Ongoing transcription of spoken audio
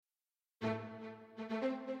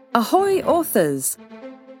Ahoy, authors!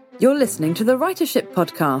 You're listening to the Writership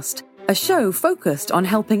Podcast, a show focused on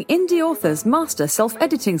helping indie authors master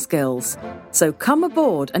self-editing skills. So come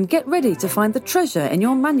aboard and get ready to find the treasure in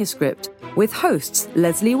your manuscript with hosts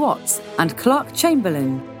Leslie Watts and Clark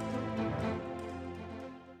Chamberlain.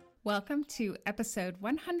 Welcome to episode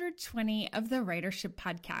 120 of the Writership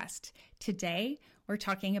Podcast. Today, we're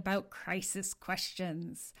talking about crisis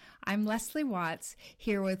questions. I'm Leslie Watts,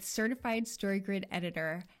 here with certified StoryGrid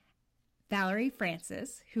editor Valerie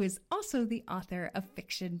Francis, who is also the author of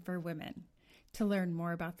Fiction for Women. To learn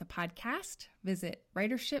more about the podcast, visit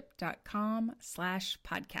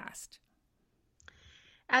writership.com/podcast.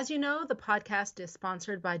 As you know, the podcast is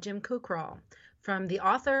sponsored by Jim Kukral from the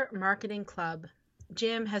Author Marketing Club.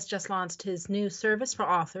 Jim has just launched his new service for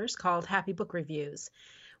authors called Happy Book Reviews.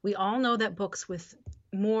 We all know that books with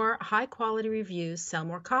more high-quality reviews sell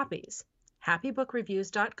more copies.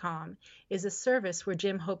 HappyBookReviews.com is a service where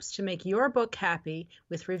Jim hopes to make your book happy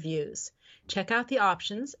with reviews. Check out the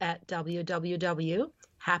options at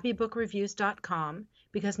www.happyBookReviews.com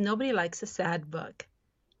because nobody likes a sad book.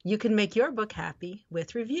 You can make your book happy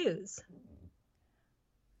with reviews.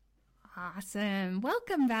 Awesome.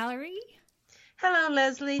 Welcome, Valerie. Hello,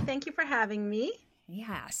 Leslie. Thank you for having me.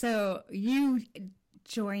 Yeah, so you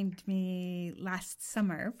joined me last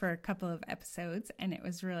summer for a couple of episodes, and it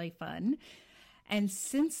was really fun. And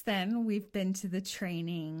since then, we've been to the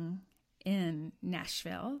training in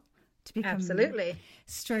Nashville to become certified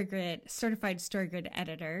StoryGrid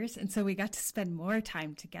editors. And so we got to spend more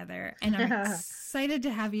time together, and I'm excited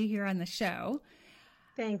to have you here on the show.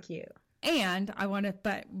 Thank you. And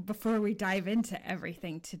but before we dive into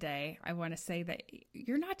everything today, I want to say that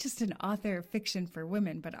you're not just an author of fiction for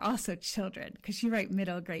women, but also children, because you write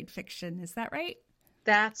middle grade fiction. Is that right?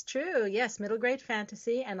 That's true. Yes, middle grade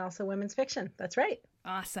fantasy and also women's fiction. That's right.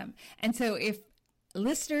 Awesome. And so if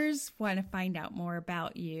listeners want to find out more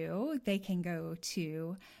about you, they can go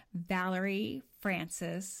to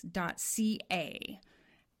valeriefrancis.ca.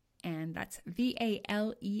 And that's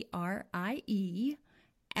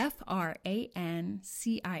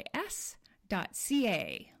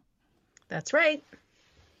VALERIEFRANCIS.ca. That's right.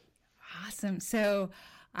 Awesome. So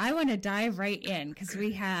I want to dive right in because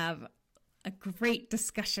we have a great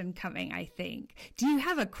discussion coming, I think. Do you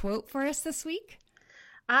have a quote for us this week?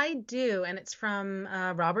 I do, and it's from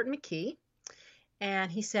Robert McKee. And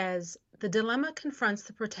he says, "The dilemma confronts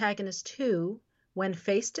the protagonist who, when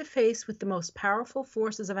face to face with the most powerful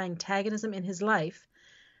forces of antagonism in his life,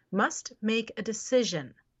 must make a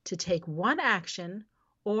decision to take one action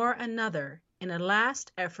or another in a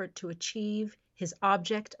last effort to achieve his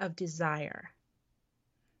object of desire."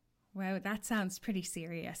 Wow, that sounds pretty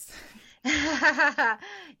serious.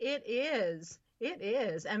 It is. It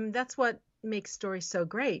is. And that's what makes stories so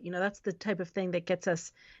great. You know, that's the type of thing that gets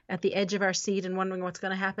us at the edge of our seat and wondering what's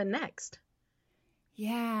going to happen next.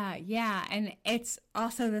 Yeah. And it's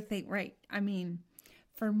also the thing, right? I mean,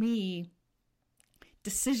 for me,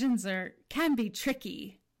 decisions can be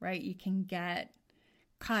tricky, right? You can get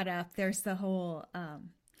caught up. There's the whole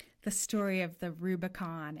the story of the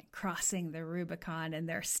Rubicon, crossing the Rubicon, and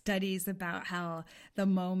there are studies about how the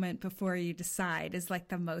moment before you decide is like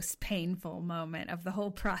the most painful moment of the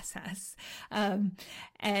whole process, and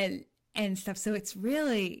stuff. So it's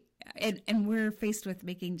really, and we're faced with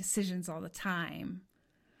making decisions all the time.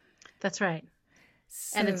 That's right.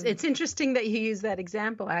 So, and it's interesting that you use that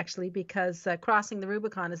example, actually, because Crossing the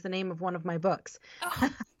Rubicon is the name of one of my books.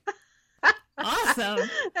 Oh. Awesome.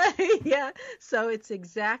 Yeah. So that's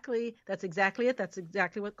exactly it. That's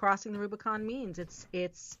exactly what Crossing the Rubicon means. It's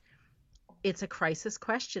a crisis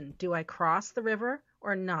question. Do I cross the river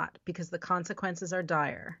or not? Because the consequences are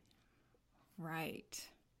dire.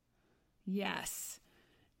 Right. Yes.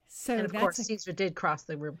 So and of course, Caesar did cross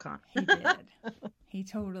the Rubicon. He did. He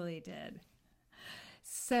totally did.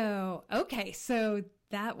 So, okay. So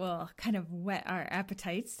that will kind of whet our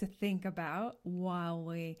appetites to think about while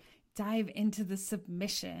we dive into the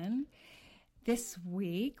submission. This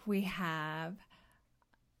week we have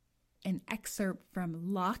an excerpt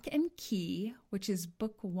from Lock and Key, which is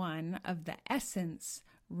book 1 of the Essence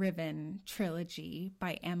Riven trilogy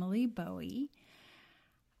by Emily Bowie.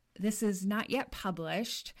 This is not yet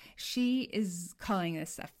published. She is calling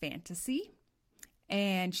this a fantasy,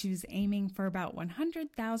 and she was aiming for about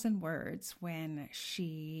 100,000 words when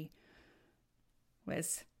she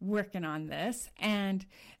was working on this. And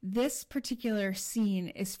this particular scene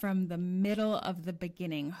is from the middle of the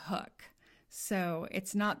beginning hook. So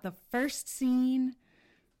it's not the first scene.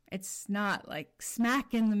 It's not like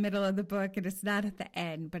smack in the middle of the book, and it's not at the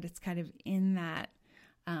end, but it's kind of in that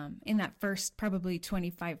first probably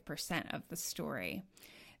 25% of the story.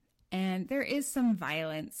 And there is some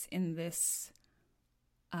violence in this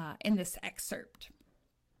excerpt.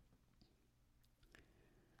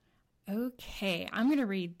 Okay, I'm going to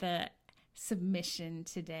read the submission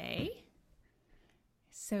today.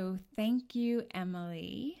 So thank you,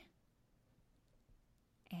 Emily.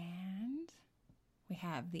 And we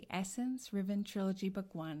have The Essence, Riven Trilogy,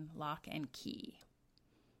 Book 1, Lock and Key.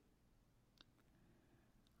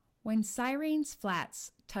 When Cyrene's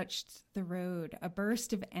flats touched the road, a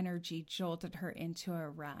burst of energy jolted her into a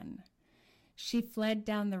run. She fled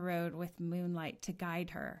down the road with moonlight to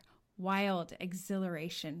guide her, wild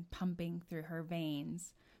exhilaration pumping through her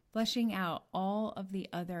veins, flushing out all of the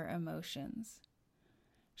other emotions.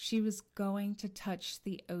 She was going to touch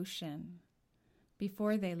the ocean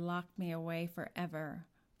before they locked me away forever,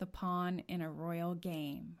 the pawn in a royal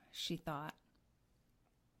game, she thought.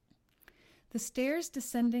 The stairs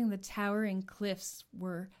descending the towering cliffs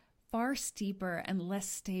were far steeper and less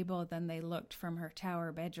stable than they looked from her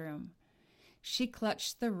tower bedroom. She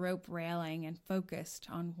clutched the rope railing and focused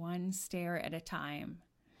on one stair at a time.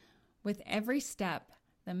 With every step,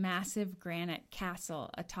 the massive granite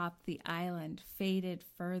castle atop the island faded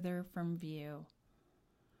further from view.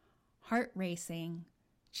 Heart racing,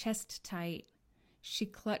 chest tight, she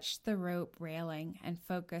clutched the rope railing and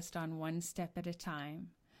focused on one step at a time.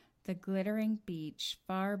 The glittering beach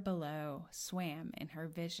far below swam in her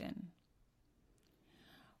vision.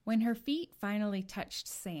 When her feet finally touched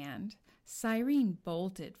sand, Cyrene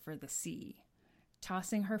bolted for the sea,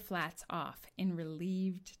 tossing her flats off in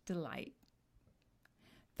relieved delight.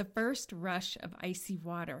 The first rush of icy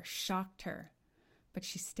water shocked her, but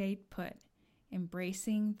she stayed put,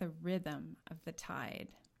 embracing the rhythm of the tide.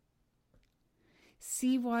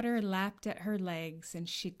 Seawater lapped at her legs, and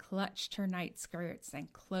she clutched her night skirts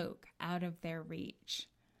and cloak out of their reach.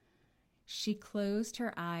 She closed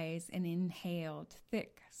her eyes and inhaled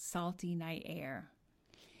thick, salty night air.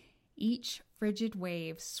 Each frigid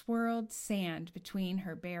wave swirled sand between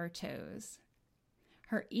her bare toes.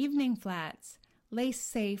 Her evening flats lay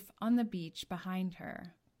safe on the beach behind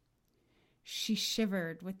her. She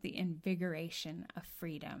shivered with the invigoration of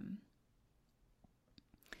freedom.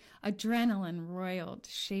 Adrenaline roiled,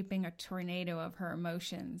 shaping a tornado of her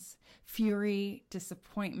emotions. Fury,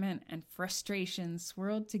 disappointment, and frustration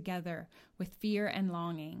swirled together with fear and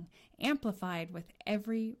longing, amplified with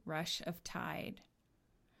every rush of tide.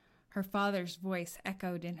 Her father's voice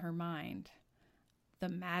echoed in her mind. The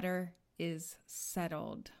matter is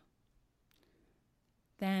settled.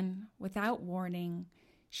 Then, without warning,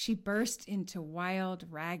 she burst into wild,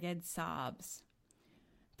 ragged sobs.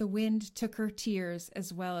 The wind took her tears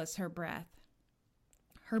as well as her breath.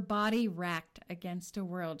 Her body racked against a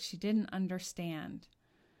world she didn't understand.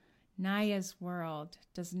 Naya's world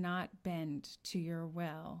does not bend to your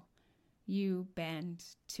will. You bend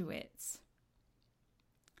to its.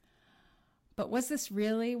 But was this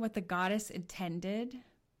really what the goddess intended?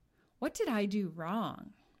 What did I do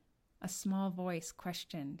wrong? A small voice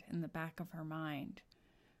questioned in the back of her mind.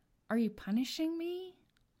 Are you punishing me?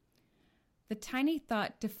 The tiny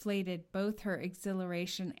thought deflated both her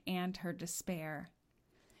exhilaration and her despair.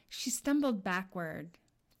 She stumbled backward,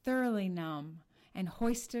 thoroughly numb, and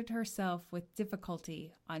hoisted herself with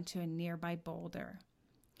difficulty onto a nearby boulder.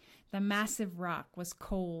 The massive rock was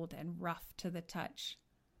cold and rough to the touch.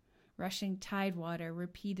 Rushing tide water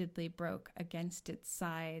repeatedly broke against its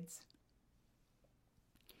sides.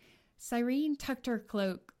 Cyrene tucked her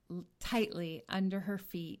cloak tightly under her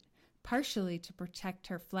feet, partially to protect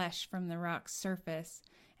her flesh from the rock's surface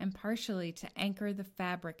and partially to anchor the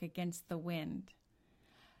fabric against the wind.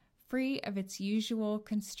 Free of its usual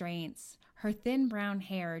constraints, her thin brown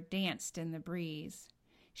hair danced in the breeze.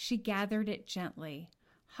 She gathered it gently,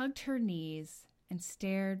 hugged her knees, and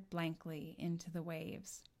stared blankly into the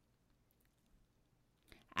waves.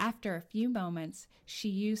 After a few moments, she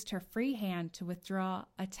used her free hand to withdraw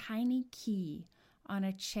a tiny key on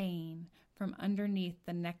a chain from underneath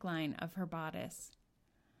the neckline of her bodice.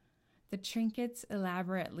 The trinket's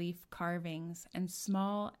elaborate leaf carvings and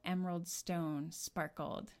small emerald stone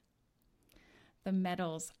sparkled. The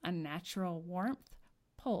metal's unnatural warmth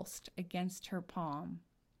pulsed against her palm.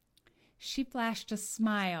 She flashed a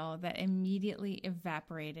smile that immediately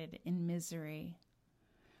evaporated in misery.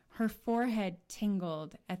 Her forehead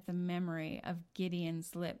tingled at the memory of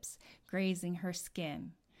Gideon's lips grazing her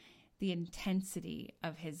skin, the intensity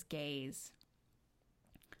of his gaze.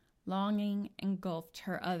 Longing engulfed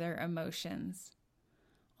her other emotions.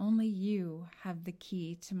 Only you have the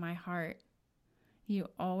key to my heart. You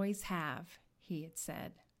always have, he had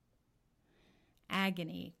said.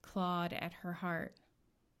 Agony clawed at her heart.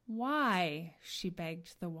 Why? She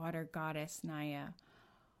begged the water goddess Naya.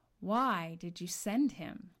 Why did you send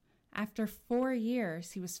him? After 4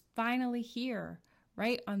 years, he was finally here,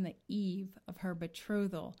 right on the eve of her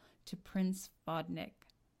betrothal to Prince Vodnik.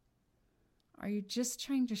 Are you just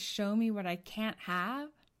trying to show me what I can't have?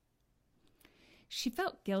 She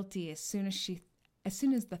felt guilty as soon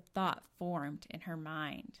as the thought formed in her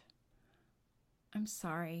mind. I'm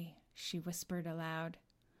sorry, she whispered aloud.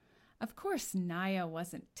 Of course Naya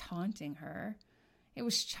wasn't taunting her. It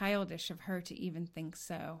was childish of her to even think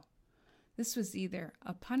so. This was either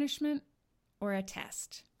a punishment or a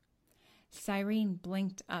test. Cyrene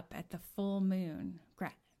blinked up at the full moon,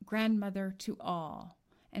 grandmother to all,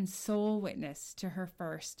 and sole witness to her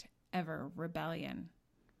first ever rebellion.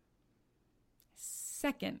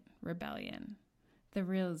 Second rebellion. The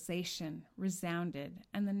realization resounded,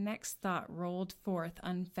 and the next thought rolled forth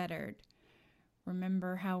unfettered.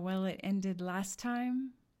 Remember how well it ended last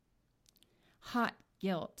time? Hot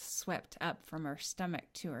guilt swept up from her stomach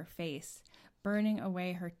to her face, burning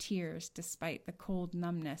away her tears despite the cold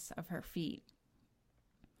numbness of her feet.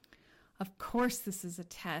 Of course this is a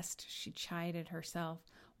test, she chided herself,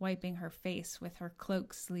 wiping her face with her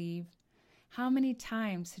cloak sleeve. How many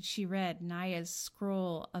times had she read Naya's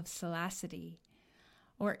scroll of salacity,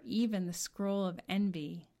 or even the scroll of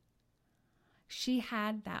envy? She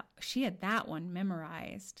had that one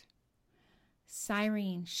memorized.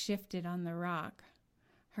 Cyrene shifted on the rock.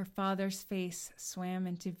 Her father's face swam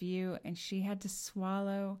into view, and she had to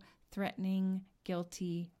swallow threatening,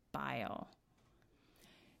 guilty bile.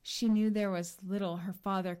 She knew there was little her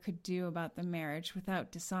father could do about the marriage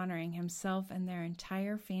without dishonoring himself and their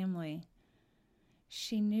entire family.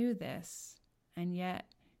 She knew this, and yet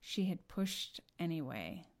she had pushed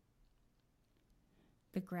anyway.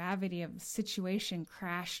 The gravity of the situation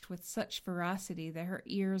crashed with such ferocity that her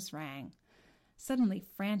ears rang. Suddenly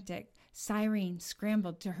frantic, Cyrene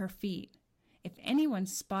scrambled to her feet. If anyone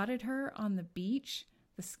spotted her on the beach,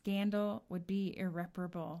 the scandal would be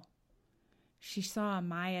irreparable. She saw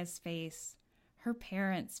Maya's face, her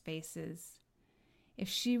parents' faces. If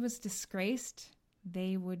she was disgraced,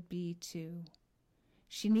 they would be too.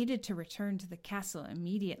 She needed to return to the castle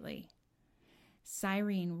immediately.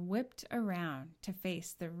 Cyrene whipped around to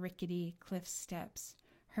face the rickety cliff steps,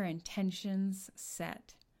 her intentions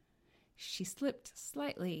set. She slipped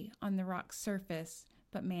slightly on the rock surface,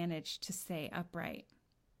 but managed to stay upright.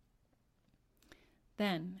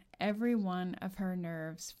 Then every one of her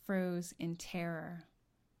nerves froze in terror.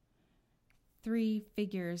 3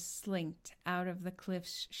 figures slinked out of the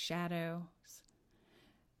cliff's shadows.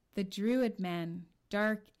 The Druid men,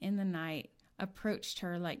 dark in the night, approached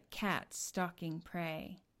her like cats stalking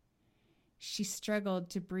prey. She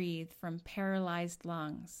struggled to breathe from paralyzed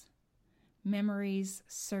lungs. Memories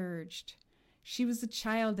surged. She was a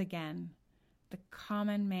child again, the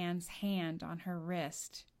common man's hand on her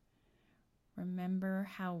wrist. Remember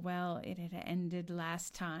how well it had ended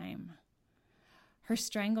last time. Her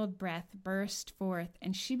strangled breath burst forth,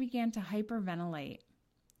 and she began to hyperventilate.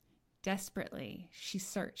 Desperately, she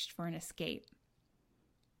searched for an escape.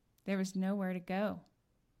 There was nowhere to go.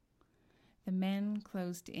 The men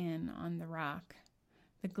closed in on the rock.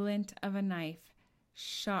 The glint of a knife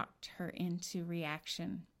shocked her into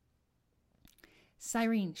reaction.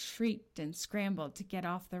 Cyrene shrieked and scrambled to get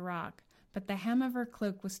off the rock, but the hem of her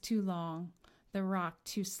cloak was too long, the rock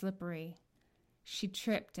too slippery. She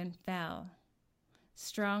tripped and fell.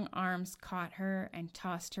 Strong arms caught her and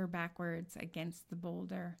tossed her backwards against the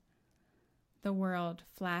boulder. The world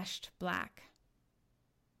flashed black.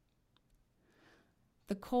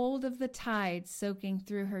 The cold of the tide soaking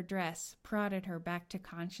through her dress prodded her back to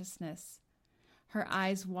consciousness. Her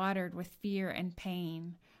eyes watered with fear and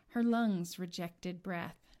pain. Her lungs rejected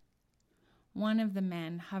breath. One of the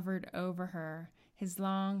men hovered over her, his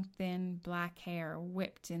long, thin, black hair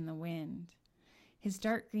whipped in the wind, his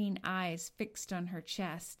dark green eyes fixed on her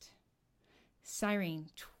chest. Cyrene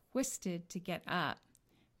twisted to get up,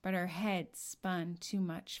 but her head spun too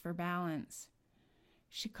much for balance.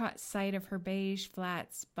 She caught sight of her beige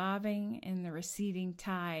flats bobbing in the receding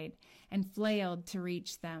tide and flailed to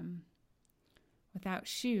reach them. Without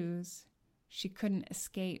shoes, she couldn't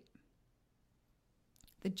escape.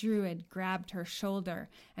 The Druid grabbed her shoulder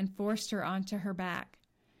and forced her onto her back.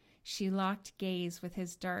 She locked gaze with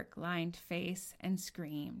his dark-lined face and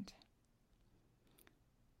screamed.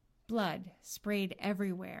 Blood sprayed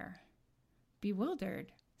everywhere.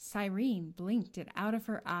 Bewildered, Cyrene blinked it out of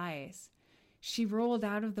her eyes. She rolled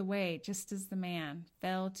out of the way just as the man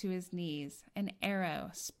fell to his knees, an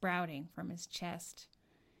arrow sprouting from his chest.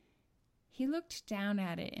 He looked down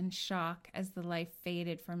at it in shock as the life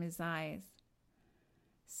faded from his eyes.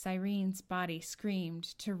 Cyrene's body screamed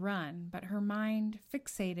to run, but her mind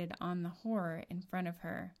fixated on the horror in front of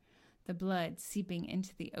her, the blood seeping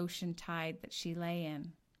into the ocean tide that she lay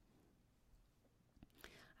in.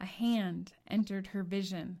 A hand entered her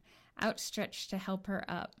vision, outstretched to help her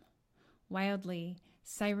up. Wildly,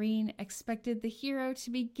 Cyrene expected the hero to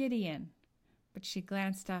be Gideon, but she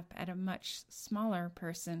glanced up at a much smaller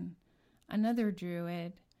person, another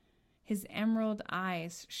druid. His emerald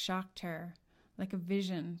eyes shocked her, like a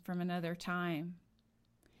vision from another time.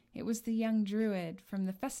 It was the young druid from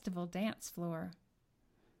the festival dance floor.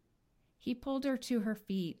 He pulled her to her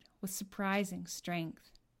feet with surprising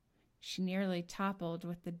strength. She nearly toppled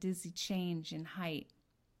with the dizzy change in height.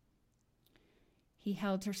 He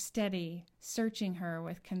held her steady, searching her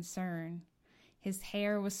with concern. His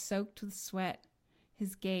hair was soaked with sweat,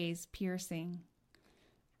 his gaze piercing.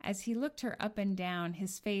 As he looked her up and down,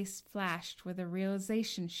 his face flashed with a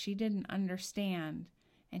realization she didn't understand,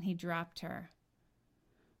 and he dropped her.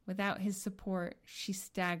 Without his support, she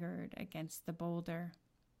staggered against the boulder.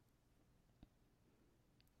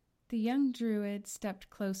 The young druid stepped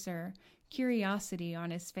closer, curiosity on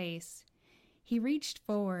his face. He reached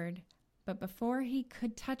forward, but before he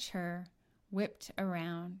could touch her, whipped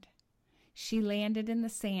around. She landed in the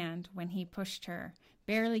sand when he pushed her,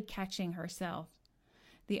 barely catching herself.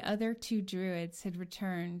 The other two druids had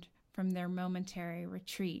returned from their momentary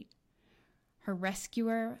retreat. Her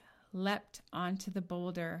rescuer leapt onto the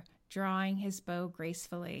boulder, drawing his bow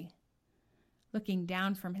gracefully. Looking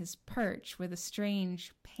down from his perch with a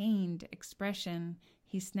strange, pained expression,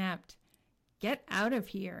 he snapped, "Get out of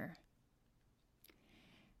here!"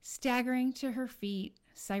 Staggering to her feet,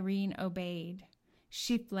 Cyrene obeyed.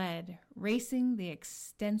 She fled, racing the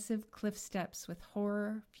extensive cliff steps with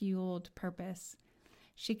horror-fueled purpose.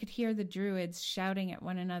 She could hear the druids shouting at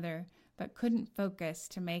one another, but couldn't focus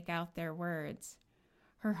to make out their words.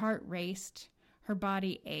 Her heart raced, her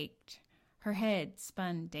body ached, her head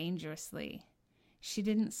spun dangerously. She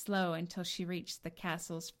didn't slow until she reached the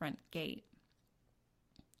castle's front gate.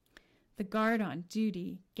 The guard on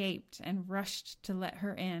duty gaped and rushed to let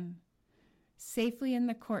her in. Safely in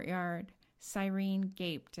the courtyard, Cyrene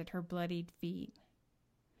gaped at her bloodied feet.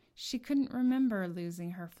 She couldn't remember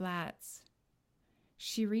losing her flats.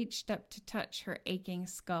 She reached up to touch her aching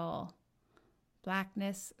skull.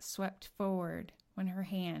 Blackness swept forward when her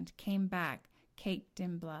hand came back, caked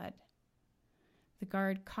in blood. The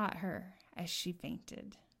guard caught her as she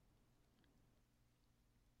fainted.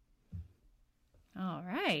 All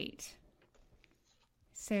right.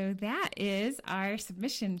 So that is our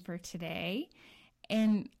submission for today.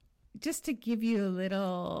 And just to give you a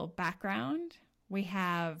little background, we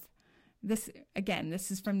have this, again, this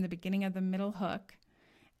is from the beginning of the middle hook.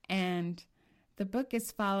 And the book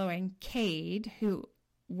is following Cade, who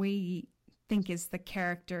we think is the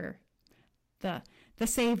character, the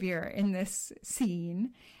savior in this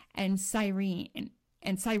scene, and Cyrene,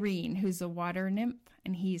 who's a water nymph,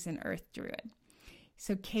 and he's an earth druid.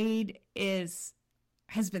 So Cade has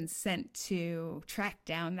been sent to track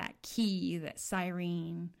down that key that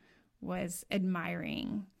Cyrene was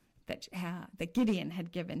admiring, that Gideon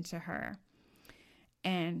had given to her.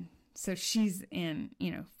 And so she's in,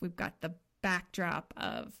 we've got the backdrop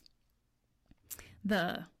of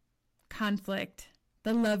the conflict,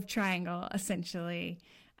 the love triangle, essentially.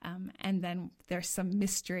 And then there's some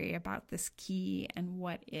mystery about this key and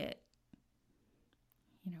what it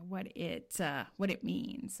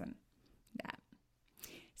means and that.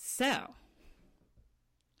 So,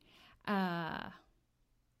 I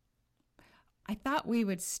thought we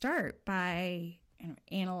would start by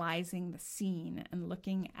analyzing the scene and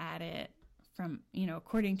looking at it from,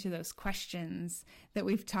 according to those questions that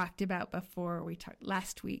we've talked about before.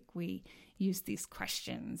 Last week, we used these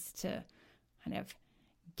questions to kind of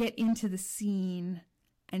get into the scene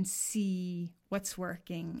and see what's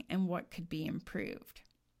working and what could be improved.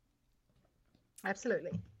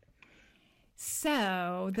 Absolutely.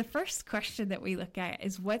 So the first question that we look at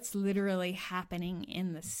is what's literally happening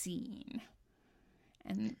in the scene.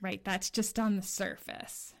 And that's just on the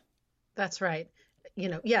surface. That's right.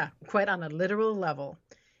 Quite on a literal level.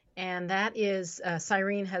 And that is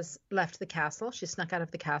Cyrene has left the castle. She snuck out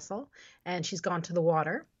of the castle and she's gone to the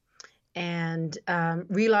water. And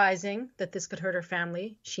realizing that this could hurt her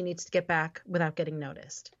family, she needs to get back without getting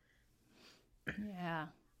noticed. Yeah,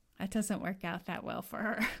 that doesn't work out that well for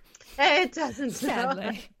her. It doesn't,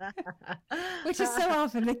 sadly. Which is so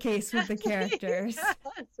often the case with the characters. Yeah,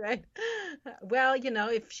 that's right. Well,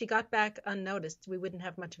 if she got back unnoticed, we wouldn't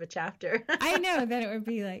have much of a chapter. I know that it would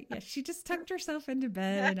be like, she just tucked herself into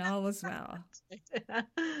bed and all was well.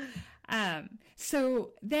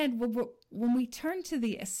 So then when we turn to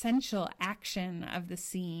the essential action of the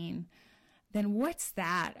scene, then what's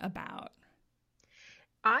that about?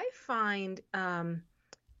 I find,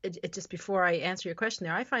 just before I answer your question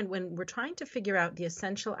there, I find when we're trying to figure out the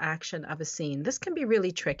essential action of a scene, this can be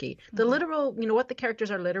really tricky. The literal, what the characters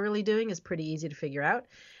are literally doing is pretty easy to figure out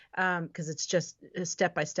because it's just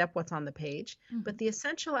step by step what's on the page. But the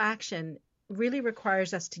essential action really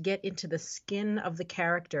requires us to get into the skin of the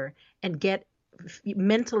character and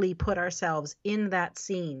mentally put ourselves in that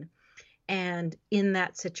scene and in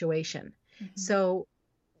that situation. So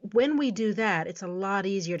when we do that, it's a lot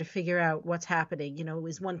easier to figure out what's happening.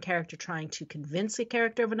 Is one character trying to convince a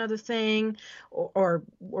character of another thing or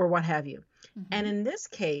what have you? And in this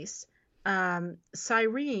case,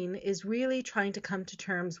 Cyrene is really trying to come to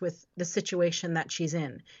terms with the situation that she's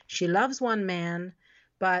in. She loves one man,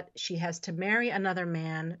 but she has to marry another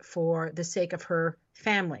man for the sake of her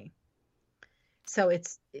family. So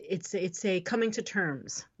it's a coming to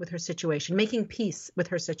terms with her situation, making peace with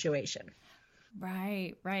her situation.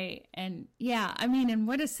 Right. And yeah, and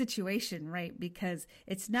what a situation, right? Because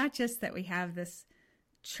it's not just that we have this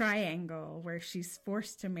triangle where she's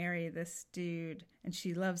forced to marry this dude and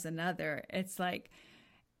she loves another. It's like,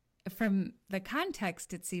 from the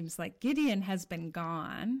context, it seems like Gideon has been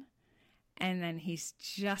gone and then he's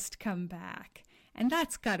just come back. And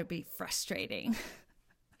that's got to be frustrating.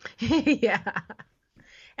 Yeah.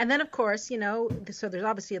 And then, of course, so there's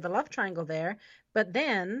obviously the love triangle there. But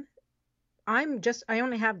then I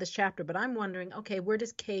only have this chapter, but I'm wondering, okay, where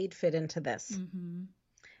does Cade fit into this?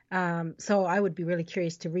 So I would be really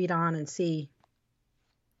curious to read on and see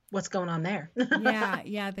what's going on there.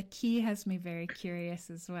 Yeah. The key has me very curious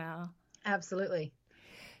as well. Absolutely.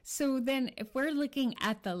 So then if we're looking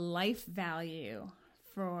at the life value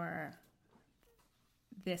for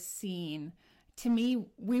this scene, to me,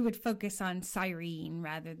 we would focus on Cyrene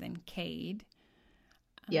rather than Cade.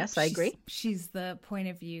 Yes, I agree. She's the point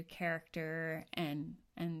of view character, and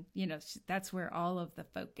that's where all of the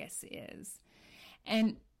focus is.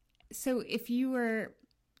 And so if you were,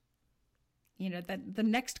 the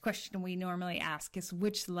next question we normally ask is,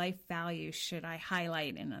 which life value should I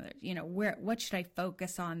highlight in other, what should I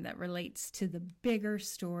focus on that relates to the bigger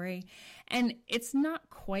story? And it's not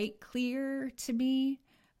quite clear to me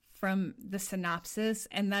from the synopsis,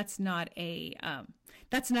 and that's not a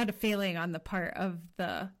failing on the part of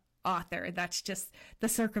the author. That's just the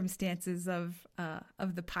circumstances of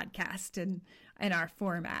the podcast and our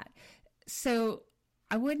format. So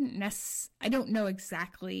I don't know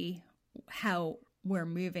exactly how we're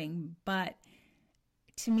moving, but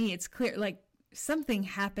to me it's clear, like, something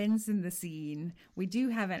happens in the scene. We do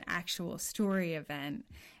have an actual story event,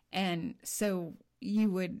 and so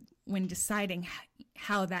you would, when deciding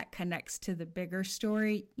how that connects to the bigger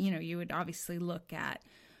story, you would obviously look at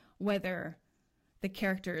whether the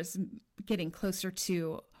character is getting closer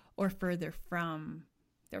to or further from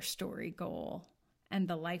their story goal and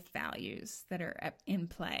the life values that are in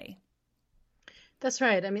play. That's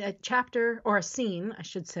right. A chapter, or a scene, I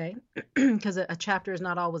should say, because a chapter is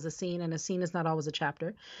not always a scene and a scene is not always a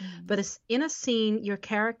chapter. But in a scene, your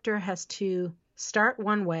character has to start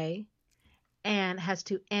one way and has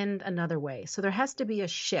to end another way. So there has to be a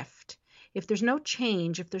shift. If there's no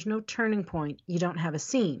change, if there's no turning point, you don't have a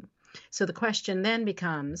scene. So the question then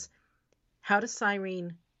becomes, how does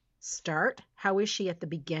Cyrene start? How is she at the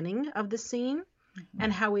beginning of the scene?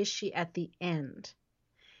 And how is she at the end?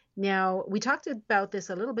 Now, we talked about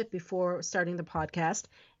this a little bit before starting the podcast,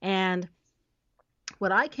 and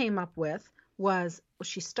what I came up with was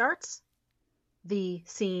she starts the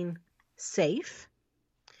scene safe.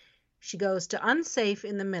 She goes to unsafe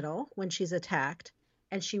in the middle when she's attacked,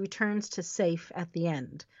 and she returns to safe at the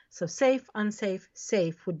end. So safe, unsafe,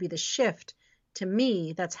 safe would be the shift, to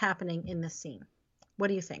me, that's happening in this scene. What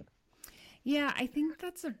do you think? Yeah, I think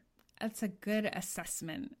that's a good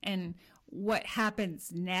assessment. And what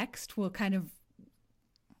happens next will kind of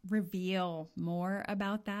reveal more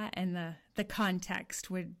about that, and the context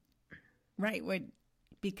would,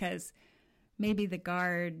 because maybe the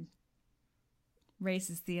guard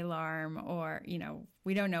raises the alarm, or,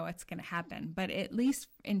 we don't know what's going to happen. But at least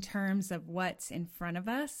in terms of what's in front of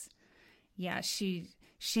us, yeah, she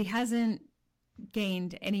hasn't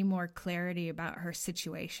gained any more clarity about her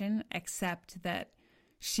situation, except that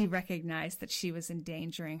she recognized that she was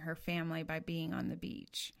endangering her family by being on the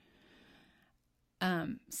beach.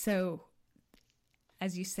 So,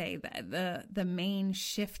 as you say, the main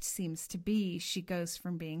shift seems to be she goes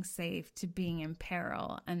from being safe to being in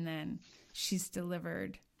peril, and then she's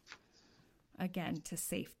delivered again to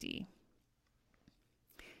safety.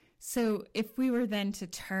 So if we were then to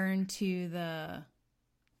turn to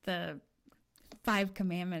the 5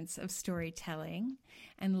 commandments of storytelling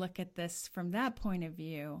and look at this from that point of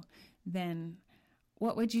view, then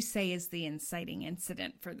what would you say is the inciting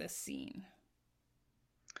incident for this scene?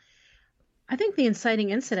 I think the inciting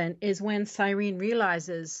incident is when Cyrene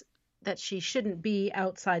realizes that she shouldn't be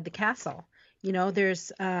outside the castle.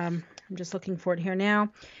 There's, I'm just looking for it here now.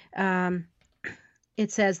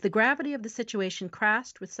 It says, the gravity of the situation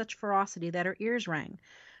crashed with such ferocity that her ears rang.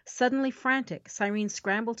 Suddenly frantic, Cyrene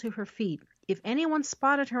scrambled to her feet. If anyone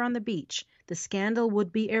spotted her on the beach, the scandal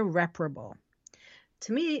would be irreparable.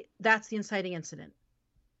 To me, that's the inciting incident.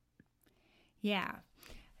 Yeah,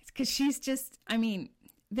 because she's just,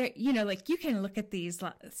 there, you can look at these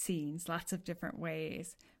scenes lots of different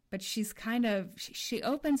ways, but she's kind of, she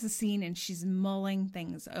opens the scene and she's mulling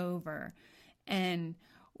things over. And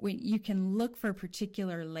when you can look for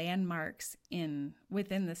particular landmarks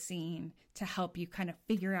within the scene to help you kind of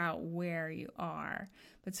figure out where you are.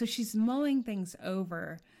 But so she's mulling things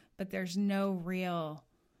over, but there's no real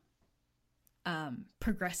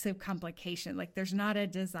progressive complication. Like there's not a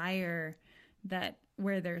desire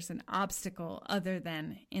where there's an obstacle other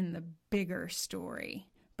than in the bigger story.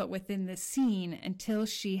 But within the scene, until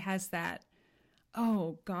she has that,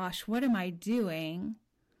 oh gosh, what am I doing?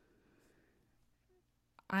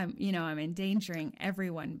 I'm endangering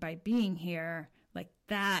everyone by being here. Like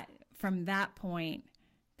that, from that point,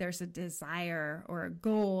 there's a desire or a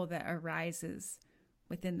goal that arises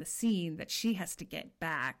within the scene that she has to get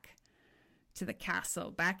back to the castle,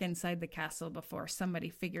 back inside the castle before somebody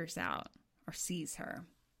figures out or sees her.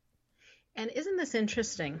 And isn't this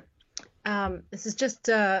interesting? This is just,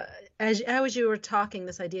 as you were talking,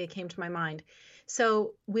 this idea came to my mind.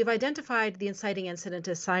 So we've identified the inciting incident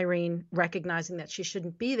as Cyrene recognizing that she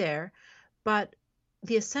shouldn't be there, but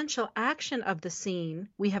the essential action of the scene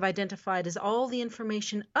we have identified as all the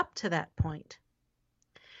information up to that point.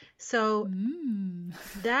 So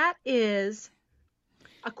that is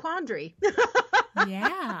a quandary.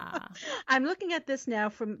 Yeah. I'm looking at this now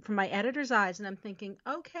from my editor's eyes, and I'm thinking,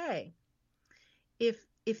 okay, if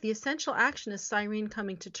the essential action is Cyrene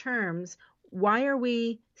coming to terms, why are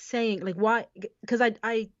we saying, like, why? Because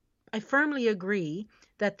I firmly agree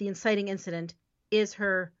that the inciting incident is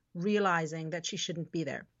her realizing that she shouldn't be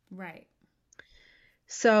there. Right.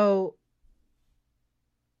 So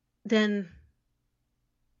then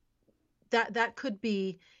that could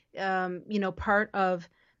be, part of,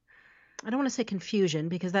 I don't want to say confusion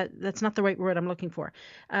because that's not the right word I'm looking for.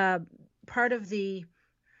 Part of the,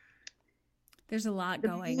 there's a lot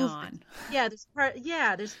going on. Yeah, there's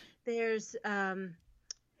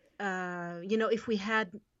if we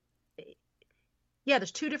had,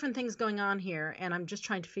 there's two different things going on here, and I'm just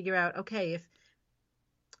trying to figure out, okay, if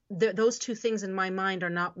those two things in my mind are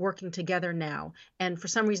not working together now, and for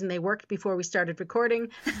some reason they worked before we started recording,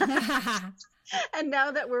 and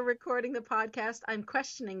now that we're recording the podcast, I'm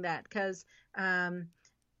questioning that because,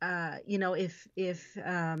 if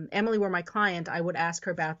Emily were my client, I would ask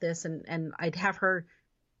her about this, and I'd have her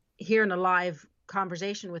here in a live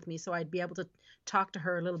conversation with me, so I'd be able to talk to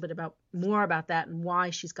her a little bit more about that and why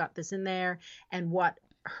she's got this in there and what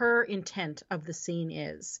her intent of the scene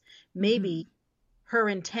is. Maybe her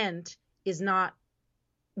intent is not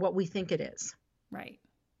what we think it is. Right.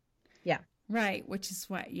 Yeah. Right. Which is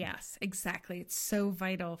what, yes, exactly. It's so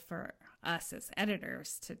vital for us as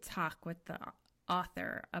editors to talk with the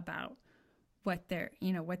author about what they're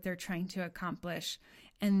trying to accomplish.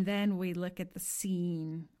 And then we look at the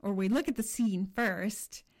scene, or we look at the scene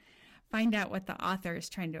first, find out what the author is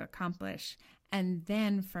trying to accomplish. And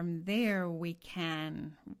then from there, we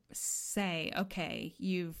can say, okay,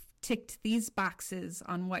 you've ticked these boxes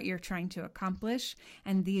on what you're trying to accomplish,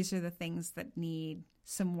 and these are the things that need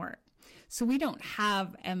some work. So we don't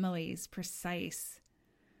have Emily's precise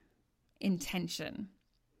intention.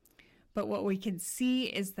 But what we can see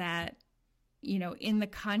is that, in the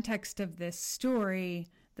context of this story,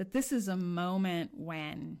 that this is a moment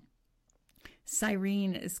when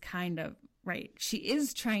Cyrene is kind of, right, she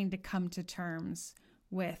is trying to come to terms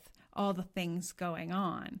with all the things going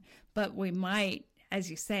on. But we might,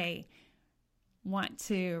 as you say, want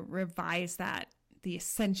to revise the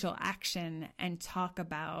essential action and talk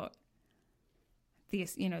the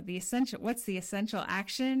essential, what's the essential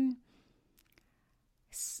action?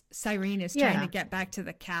 Cyrene is trying to get back to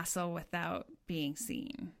the castle without being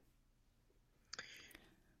seen.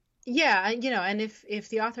 Yeah, and if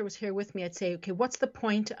the author was here with me, I'd say, okay, what's the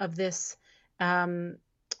point of this?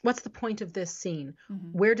 What's the point of this scene?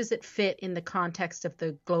 Mm-hmm. Where does it fit in the context of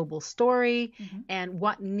the global story? Mm-hmm. And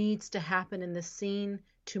what needs to happen in this scene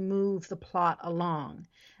to move the plot along?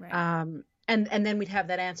 Right. and then we'd have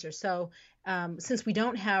that answer. So since we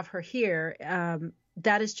don't have her here,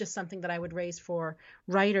 that is just something that I would raise for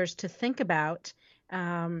writers to think about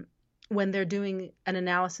when they're doing an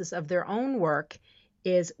analysis of their own work,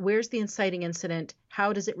 is where's the inciting incident?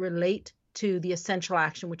 How does it relate to the essential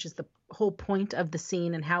action, which is the whole point of the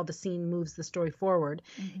scene and how the scene moves the story forward?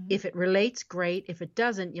 Mm-hmm. If it relates, great. If it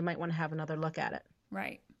doesn't, you might want to have another look at it.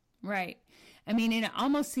 Right. I mean, it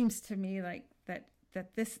almost seems to me like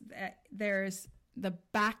there's the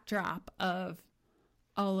backdrop of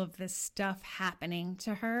all of this stuff happening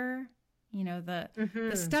to her,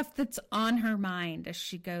 the stuff that's on her mind as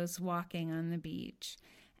she goes walking on the beach.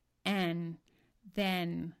 And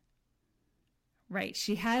then, right,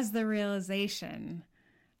 she has the realization,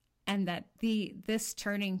 and that this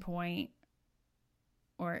turning point,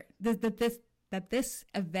 or that this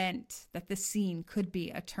event, that this scene could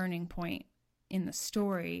be a turning point in the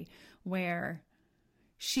story where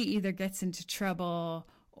she either gets into trouble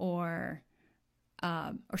or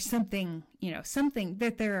something, something,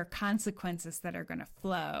 that there are consequences that are going to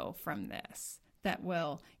flow from this that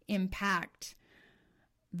will impact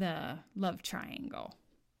the love triangle.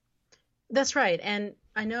 That's right. And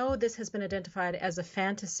I know this has been identified as a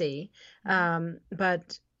fantasy,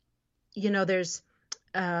 but, there's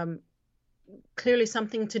clearly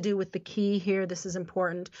something to do with the key here. This is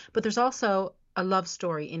important. But there's also a love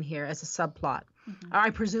story in here as a subplot. Mm-hmm. I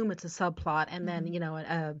presume it's a subplot. And then,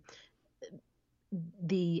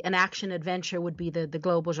 an action adventure would be the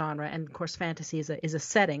global genre. And, of course, fantasy is a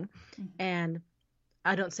setting. Mm-hmm. And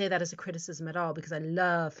I don't say that as a criticism at all, because I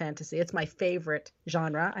love fantasy. It's my favorite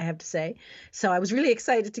genre, I have to say. So I was really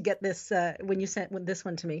excited to get this when you sent this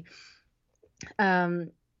one to me.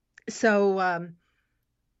 So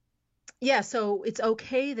it's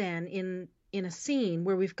okay then in a scene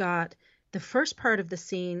where we've got the first part of the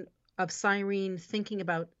scene of Cyrene thinking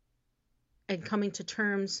about and coming to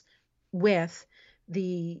terms with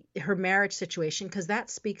her marriage situation, because that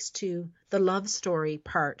speaks to the love story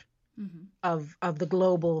part of the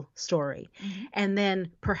global story. Mm-hmm. And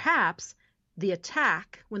then perhaps the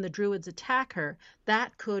attack, when the Druids attack her,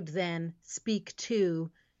 that could then speak to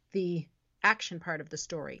the action part of the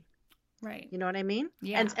story. Right. You know what I mean?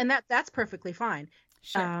 Yeah. And that's perfectly fine.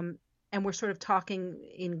 Sure. And we're sort of talking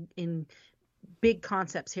in big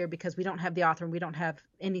concepts here because we don't have the author and we don't have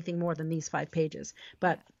anything more than these 5 pages.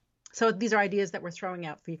 But so these are ideas that we're throwing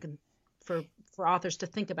out for authors to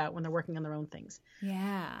think about when they're working on their own things.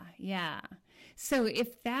 Yeah. So if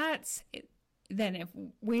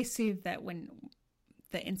we see that when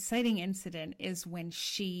the inciting incident is when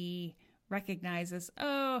she recognizes,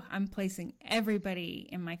 I'm placing everybody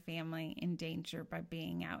in my family in danger by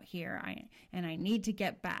being out here, and I need to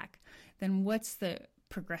get back, then what's the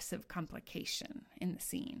progressive complication in the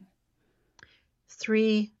scene?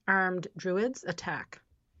 3 armed druids attack.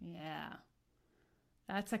 Yeah.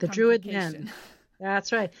 That's the druid men.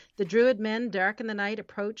 That's right. The druid men, dark in the night,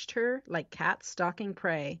 approached her like cats stalking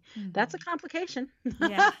prey. Mm-hmm. That's a complication.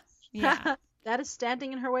 Yeah. That is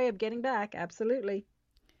standing in her way of getting back. Absolutely.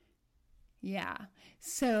 Yeah.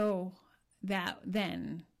 So that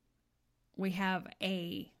then we have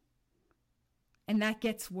and that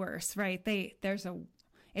gets worse, right?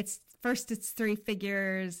 It's 3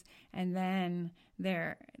 figures, and then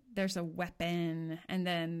there's a weapon, and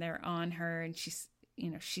then they're on her, and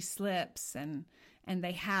she slips, and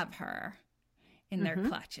they have her in their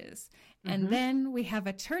clutches. Mm-hmm. And then we have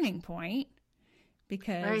a turning point,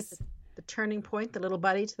 because right. The turning point, the little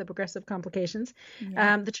buddy to the progressive complications.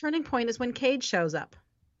 Yeah. The turning point is when Cade shows up.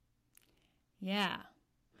 Yeah.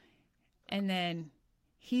 And then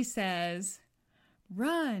he says,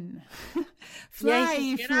 "Run, fly,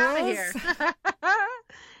 you get fools." Out of here.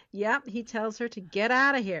 Yep, he tells her to get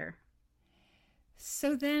out of here.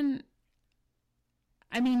 So then,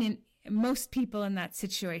 I mean, most people in that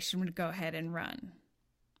situation would go ahead and run.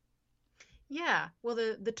 Yeah, well,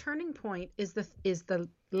 the turning point is the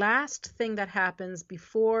last thing that happens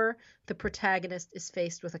before the protagonist is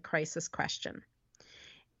faced with a crisis question.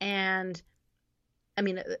 And I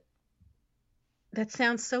mean, that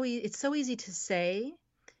sounds it's so easy to say,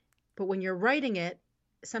 but when you're writing it,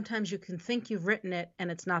 sometimes you can think you've written it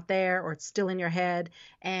and it's not there, or it's still in your head,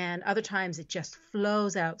 and other times it just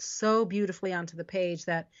flows out so beautifully onto the page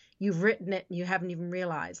that you've written it and you haven't even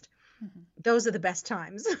realized. Mm-hmm. Those are the best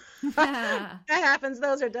times. That happens.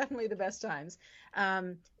 Those are definitely the best times.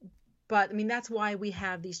 But I mean, that's why we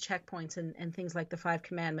have these checkpoints and things like the 5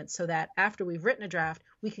 commandments, so that after we've written a draft,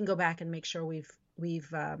 we can go back and make sure we've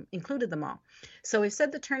included them all. So we've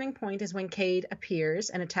said the turning point is when Cade appears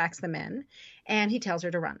and attacks the men, and he tells her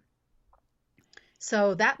to run.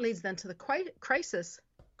 So that leads then to the crisis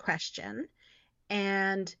question,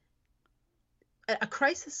 And a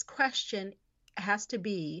crisis question has to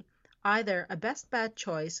be either a best bad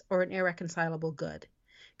choice or an irreconcilable good.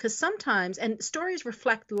 Because sometimes, and stories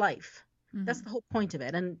reflect life. That's the whole point of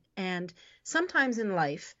it. And sometimes in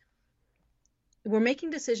life, we're making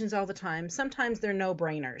decisions all the time. Sometimes they're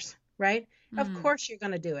no-brainers, right? Of course you're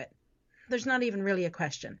going to do it. There's not even really a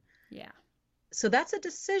question. Yeah. So that's a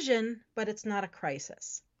decision, but it's not a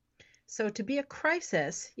crisis. So to be a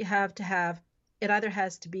crisis, you have to have, it either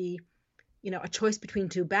has to be, a choice between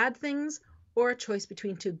two bad things or a choice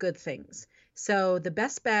between two good things. So the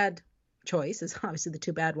best bad choice is obviously the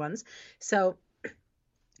two bad ones. So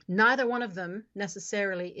neither one of them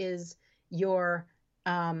necessarily is your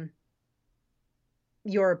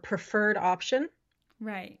preferred option.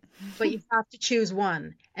 Right. But you have to choose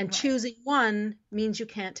one. And choosing one means you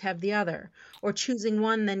can't have the other. Or choosing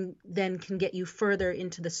one then can get you further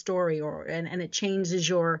into the story and it changes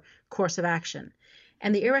your course of action.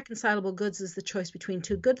 And the irreconcilable goods is the choice between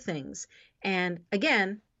two good things. And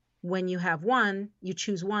again, when you have one, you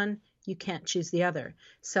choose one, you can't choose the other.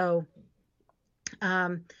 So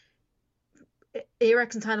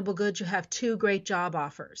irreconcilable goods, you have two great job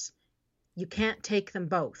offers. You can't take them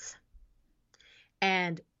both.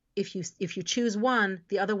 And if you choose one,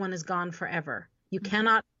 the other one is gone forever. You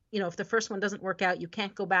cannot, if the first one doesn't work out, you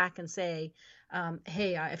can't go back and say,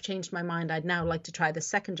 hey, I've changed my mind. I'd now like to try the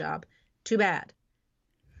second job. Too bad.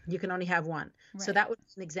 You can only have one. Right. So that would be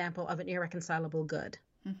an example of an irreconcilable good.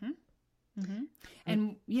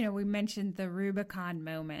 And, we mentioned the Rubicon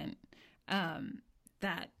moment,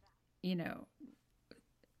 that,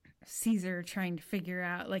 Caesar trying to figure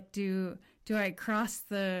out, like, do I cross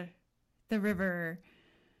the river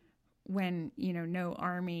when, no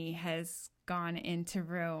army has gone into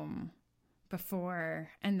Rome before?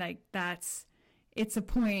 And like, it's a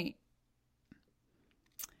point.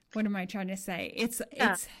 What am I trying to say? It's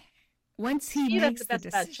once he makes the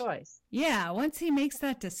decision, choice. Yeah, once he makes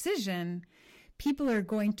that decision, people are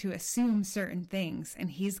going to assume certain things and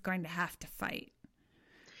he's going to have to fight.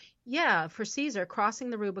 Yeah, for Caesar, crossing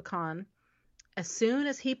the Rubicon, as soon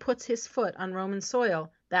as he puts his foot on Roman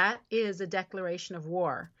soil, that is a declaration of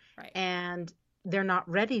war. Right. And they're not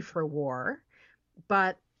ready for war,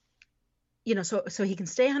 but so he can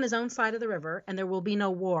stay on his own side of the river and there will be no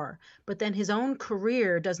war, but then his own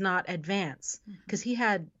career does not advance because he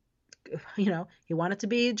had, he wanted to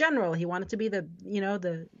be a general. He wanted to be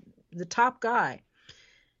the top guy.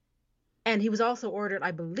 And he was also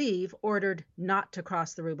ordered not to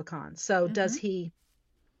cross the Rubicon. So does he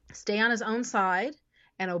stay on his own side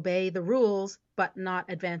and obey the rules, but not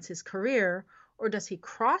advance his career? Or does he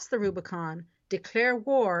cross the Rubicon, declare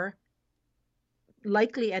war,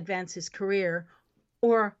 likely advance his career,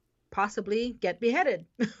 or possibly get beheaded?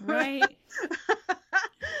 Right.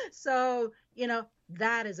 So,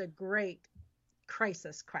 that is a great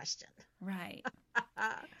crisis question. Right.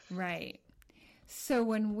 Right. So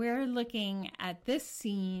when we're looking at this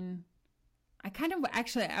scene, so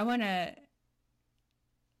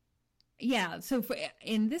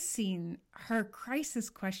in this scene, her crisis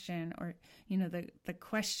question, or, the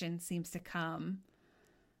question seems to come,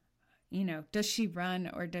 does she run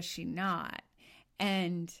or does she not?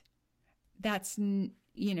 And that's,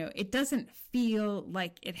 it doesn't feel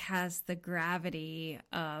like it has the gravity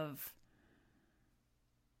of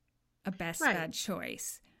a best bad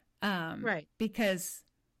choice. Right. Because,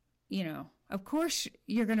 of course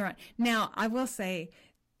you're going to run. Now, I will say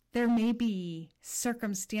there may be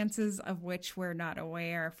circumstances of which we're not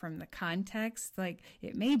aware from the context. Like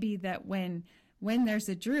it may be that when there's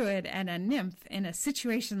a druid and a nymph in a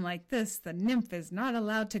situation like this, the nymph is not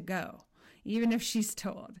allowed to go, even if she's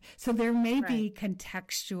told. So there may be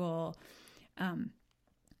contextual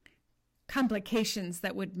complications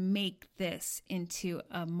that would make this into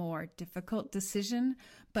a more difficult decision.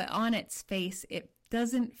 But on its face, it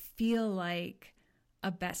doesn't feel like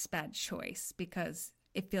a best bad choice because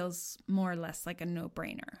it feels more or less like a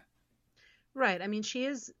no-brainer. Right. I mean, she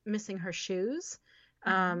is missing her shoes.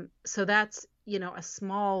 So that's, a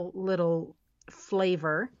small little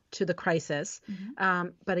flavor to the crisis.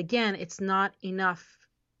 But again, it's not enough,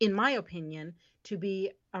 in my opinion, to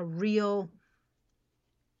be a real,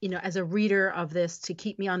 as a reader of this, to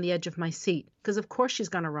keep me on the edge of my seat. Because of course she's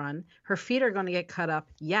going to run. Her feet are going to get cut up.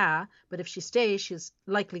 Yeah. But if she stays, she's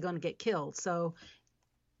likely going to get killed. So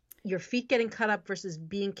your feet getting cut up versus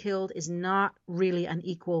being killed is not really an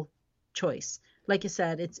equal choice. Like you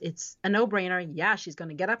said, it's a no-brainer. Yeah, she's going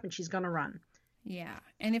to get up and she's going to run. Yeah.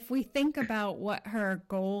 And if we think about what her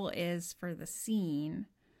goal is for the scene,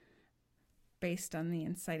 based on the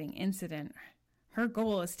inciting incident, her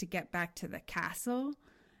goal is to get back to the castle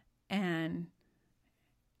and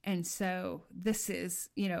And so this is,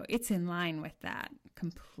 it's in line with that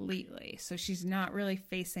completely. So she's not really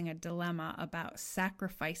facing a dilemma about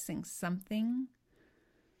sacrificing something.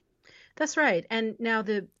 That's right. And now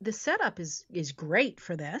the setup is great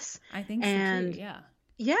for this. I think and so too, yeah.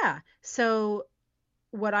 Yeah. So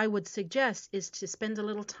what I would suggest is to spend a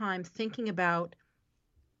little time thinking about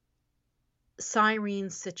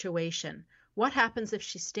Cyrene's situation. What happens if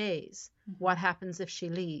she stays? Mm-hmm. What happens if she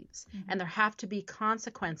leaves? Mm-hmm. And there have to be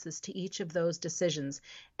consequences to each of those decisions,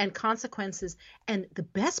 and consequences. And the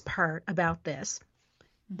best part about this,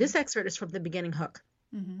 mm-hmm. this excerpt is from the beginning hook.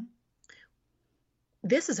 Mm-hmm.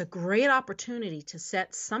 This is a great opportunity to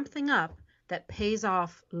set something up that pays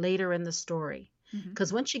off later in the story. Because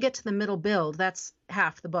mm-hmm. once you get to the middle build, that's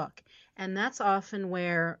half the book. And that's often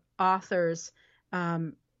where authors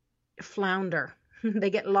flounder.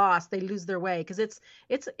 They get lost, they lose their way, because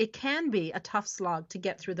it can be a tough slog to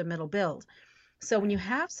get through the middle build. So when you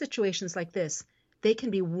have situations like this, they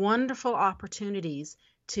can be wonderful opportunities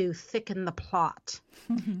to thicken the plot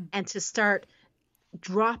mm-hmm. and to start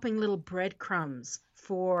dropping little breadcrumbs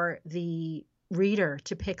for the reader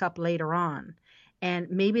to pick up later on.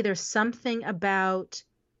 And maybe there's something about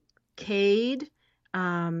Cade.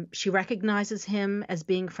 She recognizes him as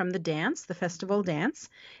being from the dance, the festival dance.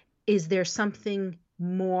 Is there something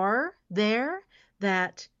more there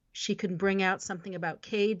that she can bring out, something about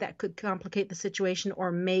Cade that could complicate the situation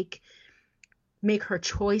or make her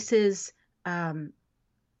choices more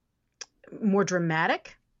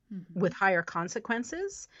dramatic mm-hmm. with higher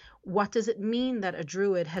consequences? What does it mean that a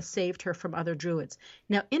druid has saved her from other druids?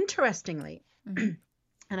 Now, interestingly, mm-hmm.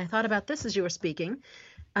 and I thought about this as you were speaking,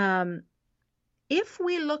 if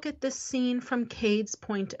we look at this scene from Cade's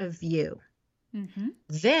point of view, mm-hmm.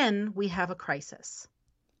 then we have a crisis.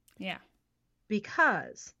 Yeah.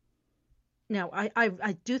 Because now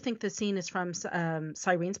I do think the scene is from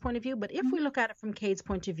Cyrene's point of view, but if mm-hmm. we look at it from Cade's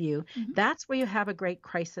point of view, mm-hmm. that's where you have a great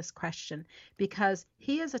crisis question, because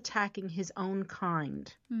he is attacking his own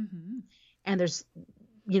kind. Mm-hmm. And there's,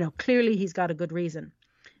 clearly he's got a good reason.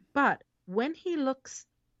 But when he looks,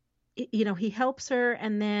 he helps her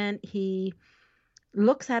and then he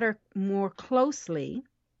looks at her more closely.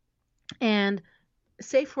 And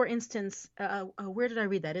say, for instance, where did I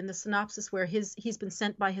read that? In the synopsis where he's been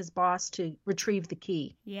sent by his boss to retrieve the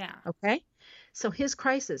key. Yeah. Okay. So his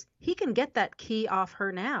crisis, he can get that key off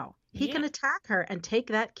her now. He can attack her and take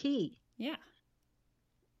that key. Yeah.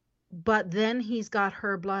 But then he's got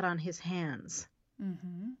her blood on his hands.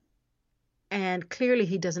 Mm-hmm. And clearly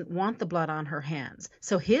he doesn't want the blood on her hands.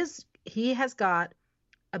 So he has got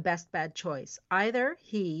a best bad choice. Either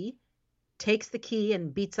he takes the key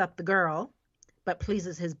and beats up the girl, but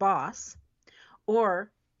pleases his boss,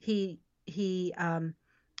 or he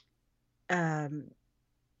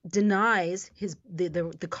denies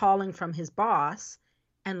the calling from his boss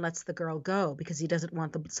and lets the girl go because he doesn't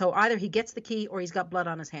want so either he gets the key or he's got blood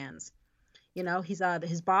on his hands. He's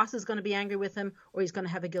his boss is going to be angry with him, or he's going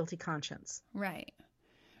to have a guilty conscience. Right.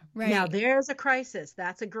 Now there's a crisis.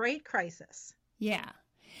 That's a great crisis. Yeah.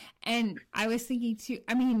 And I was thinking too,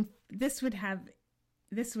 this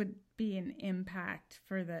would be an impact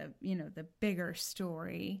for the bigger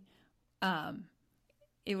story.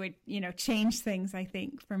 It would, change things, I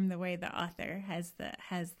think, from the way the author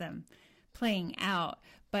has them playing out.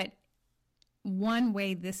 But one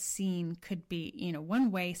way this scene could be,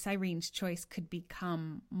 one way Cyrene's choice could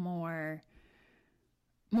become more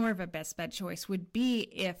of a best bet choice would be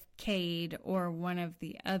if Cade or one of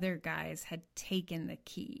the other guys had taken the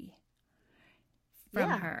key from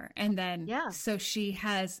her. And then, so she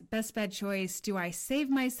has best bet choice. Do I save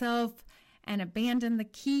myself and abandon the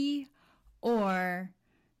key, or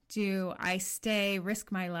do I stay, risk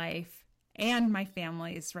my life and my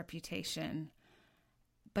family's reputation,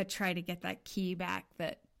 but try to get that key back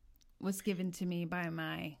that was given to me by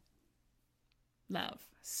my love?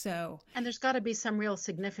 And there's got to be some real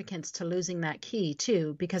significance to losing that key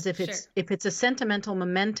too, because if it's a sentimental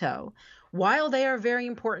memento, while they are very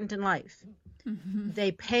important in life, mm-hmm.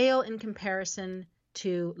 they pale in comparison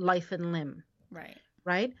to life and limb.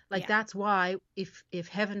 Right? Like that's why if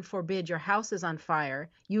heaven forbid your house is on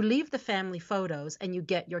fire, you leave the family photos and you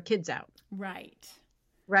get your kids out. Right?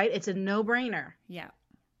 It's a no-brainer. Yeah.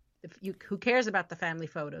 Who cares about the family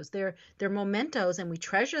photos? They're mementos, and we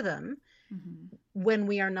treasure them mm-hmm. when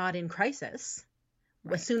we are not in crisis.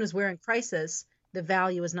 As soon as we're in crisis, the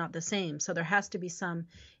value is not the same. So there has to be some,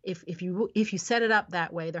 if you set it up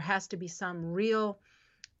that way, there has to be some real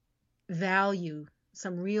value,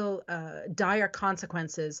 some real dire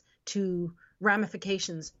consequences to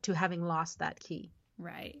ramifications to having lost that key.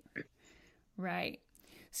 Right.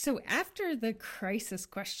 So after the crisis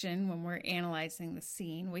question, when we're analyzing the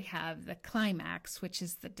scene, we have the climax, which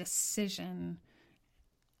is the decision.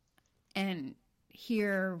 And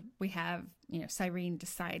here we have, Cyrene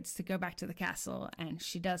decides to go back to the castle, and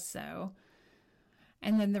she does so.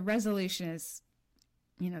 And then the resolution is,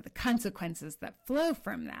 the consequences that flow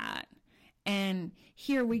from that. And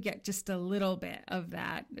here we get just a little bit of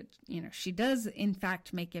that. She does, in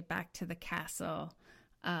fact, make it back to the castle.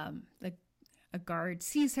 A guard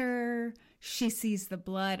sees her. She sees the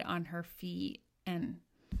blood on her feet and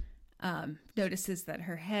notices that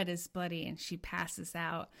her head is bloody, and she passes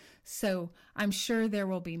out. So I'm sure there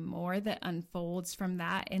will be more that unfolds from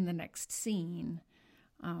that in the next scene,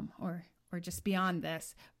 or just beyond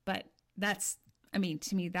this. But that's,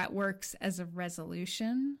 to me, that works as a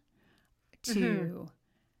resolution to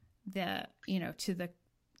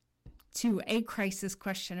to a crisis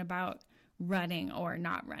question about running or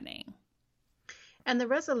not running. And the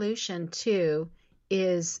resolution too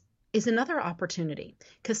is another opportunity,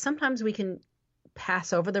 because sometimes we can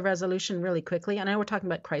pass over the resolution really quickly. And I know we're talking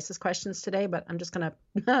about crisis questions today, but I'm just going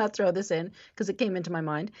to throw this in because it came into my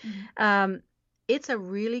mind. Mm-hmm. It's a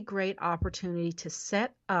really great opportunity to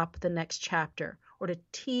set up the next chapter or to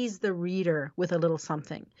tease the reader with a little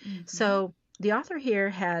something. Mm-hmm. So the author here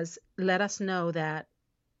has let us know that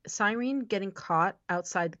Cyrene getting caught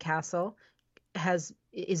outside the castle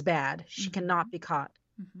is bad. She mm-hmm. cannot be caught.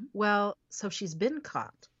 Mm-hmm. Well, so she's been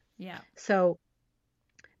caught. Yeah. So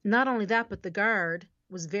not only that, but the guard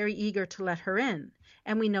was very eager to let her in,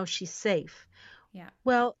 and we know she's safe. Yeah.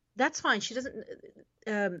 Well, that's fine. She doesn't.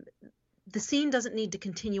 The scene doesn't need to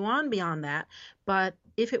continue on beyond that. But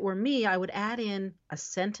if it were me, I would add in a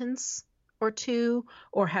sentence or two,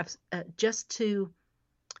 or have just to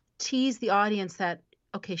tease the audience that,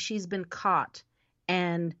 okay, she's been caught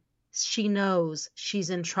and she knows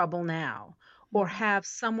she's in trouble now, or have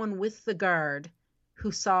someone with the guard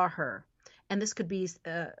who saw her. And this could be,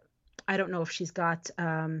 I don't know if she's got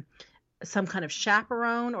some kind of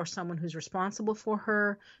chaperone or someone who's responsible for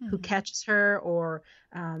her, mm-hmm. who catches her, or,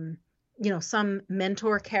 some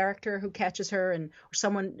mentor character who catches her, or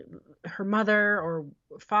someone, her mother or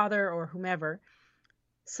father or whomever,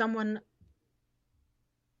 someone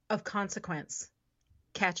of consequence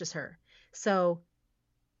catches her. So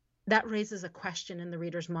that raises a question in the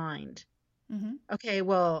reader's mind. Mm-hmm. Okay,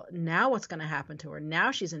 well, now what's going to happen to her?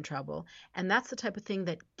 Now she's in trouble. And that's the type of thing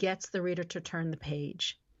that gets the reader to turn the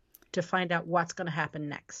page to find out what's going to happen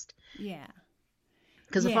next. Yeah.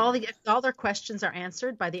 Because if all their questions are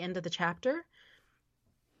answered by the end of the chapter,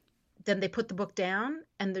 then they put the book down,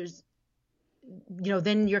 and there's,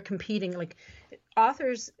 then you're competing. Like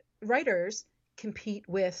writers compete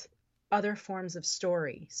with other forms of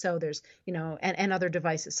story. So there's, and other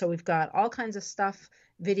devices. So we've got all kinds of stuff,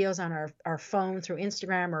 videos on our phone through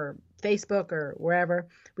Instagram or Facebook or wherever.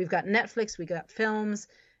 We've got Netflix, we got films,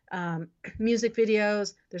 music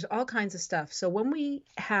videos. There's all kinds of stuff. So when we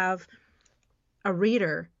have a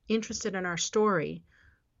reader interested in our story,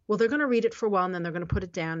 well, they're going to read it for a while and then they're going to put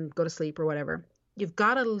it down and go to sleep or whatever. You've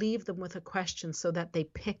got to leave them with a question so that they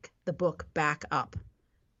pick the book back up.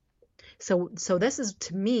 So this is,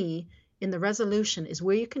 to me, in the resolution, is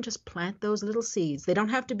where you can just plant those little seeds. They don't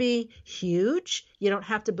have to be huge. You don't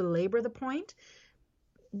have to belabor the point,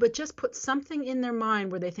 but just put something in their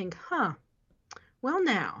mind where they think, well,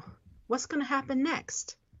 now, what's going to happen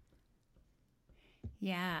next?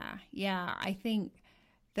 Yeah. I think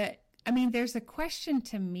that, there's a question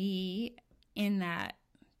to me in that,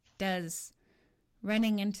 does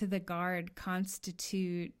running into the guard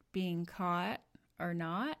constitute being caught or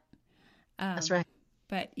not? That's right.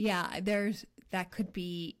 But that could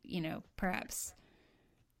be, perhaps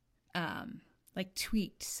like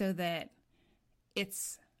tweaked so that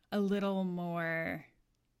it's a little more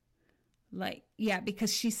like,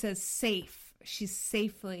 because she says safe. She's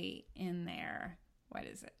safely in there. What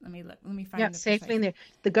is it? Let me look. Let me find it. Safely in there.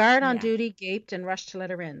 The guard on duty gaped and rushed to let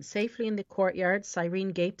her in. Safely in the courtyard,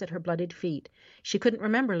 Cyrene gaped at her bloodied feet. She couldn't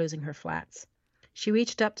remember losing her flats. She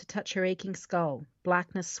reached up to touch her aching skull.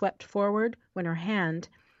 Blackness swept forward when her hand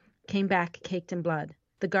came back caked in blood.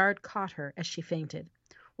 The guard caught her as she fainted.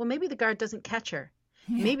 Well, maybe the guard doesn't catch her.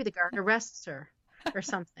 Maybe the guard arrests her or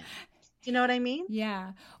something. Do you know what I mean?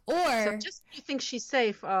 Yeah. So Or just you think she's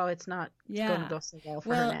safe. Oh, it's not going to go so well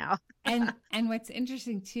for her now. and what's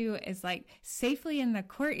interesting too is like safely in the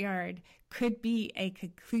courtyard could be a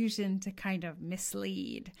conclusion to kind of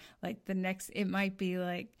mislead. Like it might be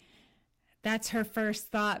like, that's her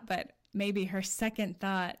first thought, but maybe her second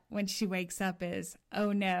thought when she wakes up is,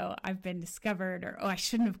 oh no, I've been discovered, or, oh, I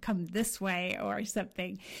shouldn't have come this way or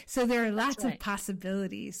something. So there are lots of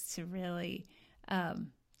possibilities to really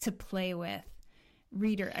to play with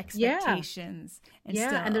reader expectations. And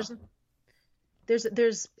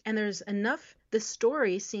there's enough. The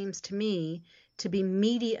story seems to me to be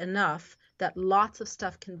meaty enough that lots of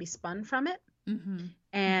stuff can be spun from it. Mm-hmm.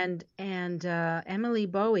 And Emily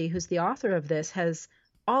Bowie, who's the author of this, has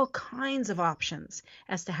all kinds of options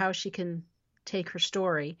as to how she can take her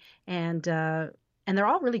story, and they're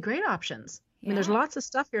all really great options. I mean, there's lots of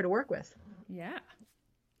stuff here to work with. Yeah.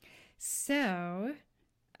 So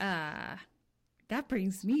that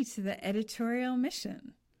brings me to the editorial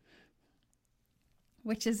mission,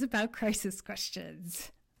 which is about crisis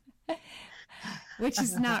questions. Which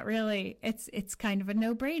is not really, it's kind of a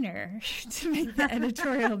no-brainer to make the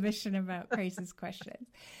editorial mission about crisis questions.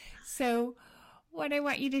 So what I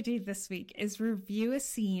want you to do this week is review a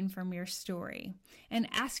scene from your story and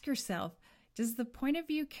ask yourself, does the point of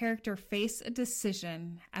view character face a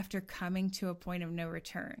decision after coming to a point of no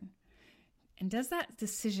return? And does that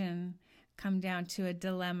decision come down to a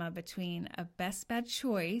dilemma between a best bad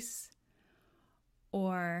choice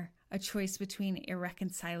or a choice between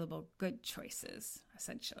irreconcilable good choices,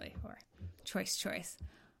 essentially, or choice.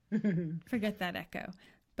 Forget that echo.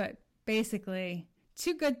 But basically,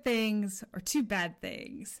 two good things or two bad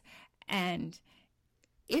things. And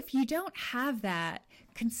if you don't have that,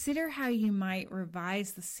 consider how you might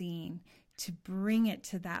revise the scene to bring it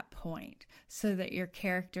to that point so that your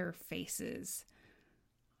character faces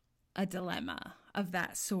a dilemma of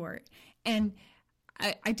that sort. And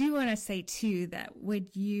I do want to say, too, that when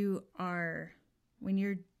you're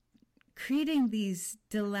creating these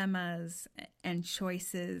dilemmas and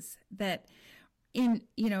choices that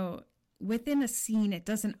within a scene, it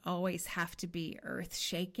doesn't always have to be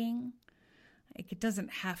earth-shaking. Like, it doesn't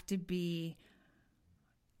have to be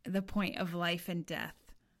the point of life and death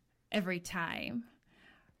every time.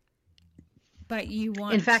 But you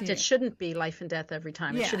want In fact, it shouldn't be life and death every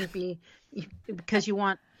time. Yeah. It shouldn't be, because you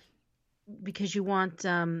want, if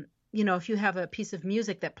you have a piece of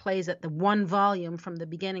music that plays at the one volume from the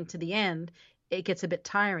beginning to the end, it gets a bit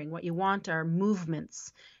tiring. What you want are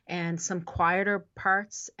movements and some quieter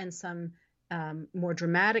parts and some more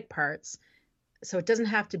dramatic parts. So it doesn't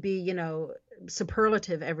have to be,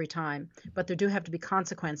 superlative every time, but there do have to be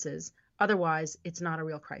consequences. Otherwise, it's not a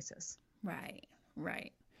real crisis. Right.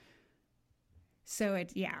 So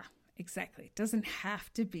exactly. It doesn't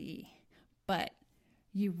have to be, but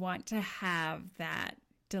you want to have that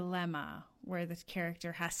dilemma where the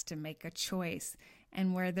character has to make a choice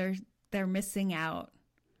and where they're missing out.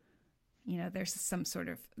 There's a sort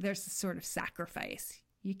of sacrifice.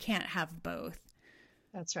 You can't have both.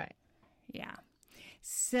 That's right. Yeah.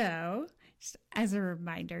 So just as a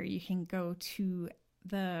reminder, you can go to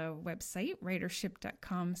the website,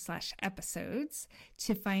 writership.com/episodes,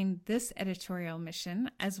 to find this editorial mission,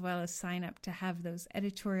 as well as sign up to have those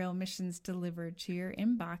editorial missions delivered to your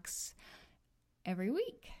inbox every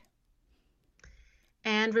week.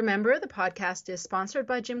 And remember, the podcast is sponsored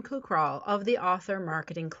by Jim Kukral of the Author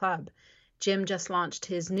Marketing Club. Jim just launched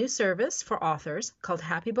his new service for authors called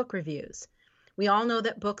Happy Book Reviews. We all know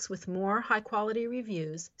that books with more high-quality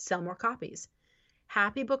reviews sell more copies.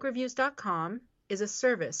 HappyBookReviews.com is a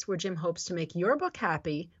service where Jim hopes to make your book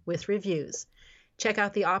happy with reviews. Check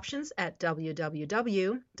out the options at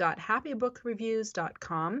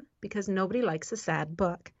www.happybookreviews.com because nobody likes a sad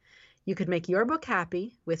book. You could make your book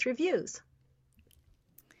happy with reviews.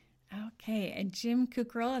 Okay, and Jim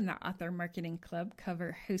Kukral and the Author Marketing Club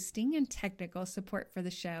cover hosting and technical support for the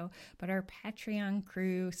show, but our Patreon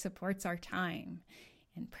crew supports our time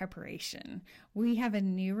in preparation. We have a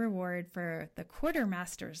new reward for the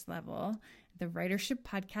Quartermasters level, the Writership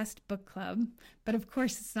Podcast Book Club, but of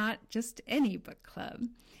course it's not just any book club.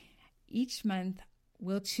 Each month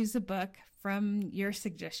we'll choose a book from your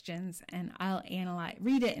suggestions, and I'll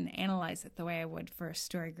read it and analyze it the way I would for a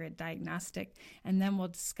StoryGrid diagnostic, and then we'll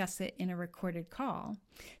discuss it in a recorded call.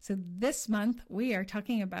 So this month we are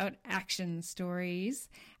talking about action stories,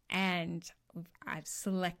 and I've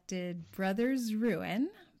selected Brothers Ruin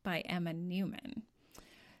by Emma Newman.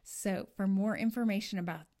 So for more information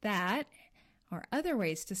about that or other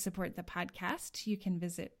ways to support the podcast, you can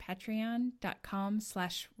visit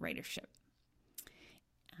patreon.com/writership.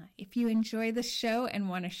 If you enjoy the show and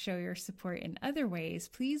want to show your support in other ways,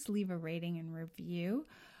 please leave a rating and review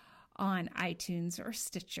on iTunes or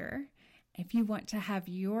Stitcher. If you want to have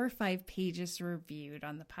your 5 pages reviewed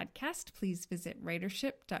on the podcast, please visit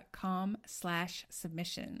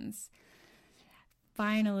writership.com/submissions.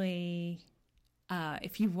 Finally,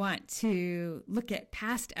 if you want to look at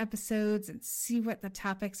past episodes and see what the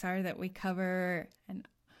topics are that we cover,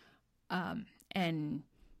 and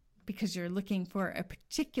because you're looking for a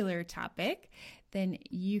particular topic, then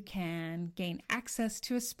you can gain access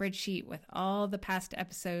to a spreadsheet with all the past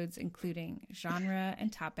episodes, including genre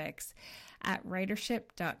and topics, at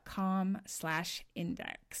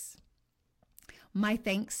writership.com/index. My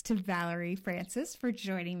thanks to Valerie Francis for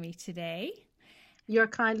joining me today. You're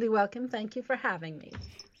kindly welcome. Thank you for having me.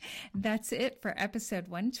 That's it for episode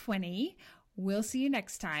 120. We'll see you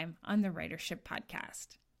next time on the Writership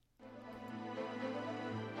Podcast.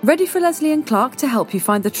 Ready for Leslie and Clark to help you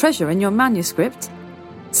find the treasure in your manuscript?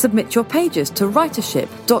 Submit your pages to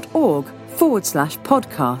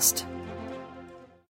writership.org/podcast.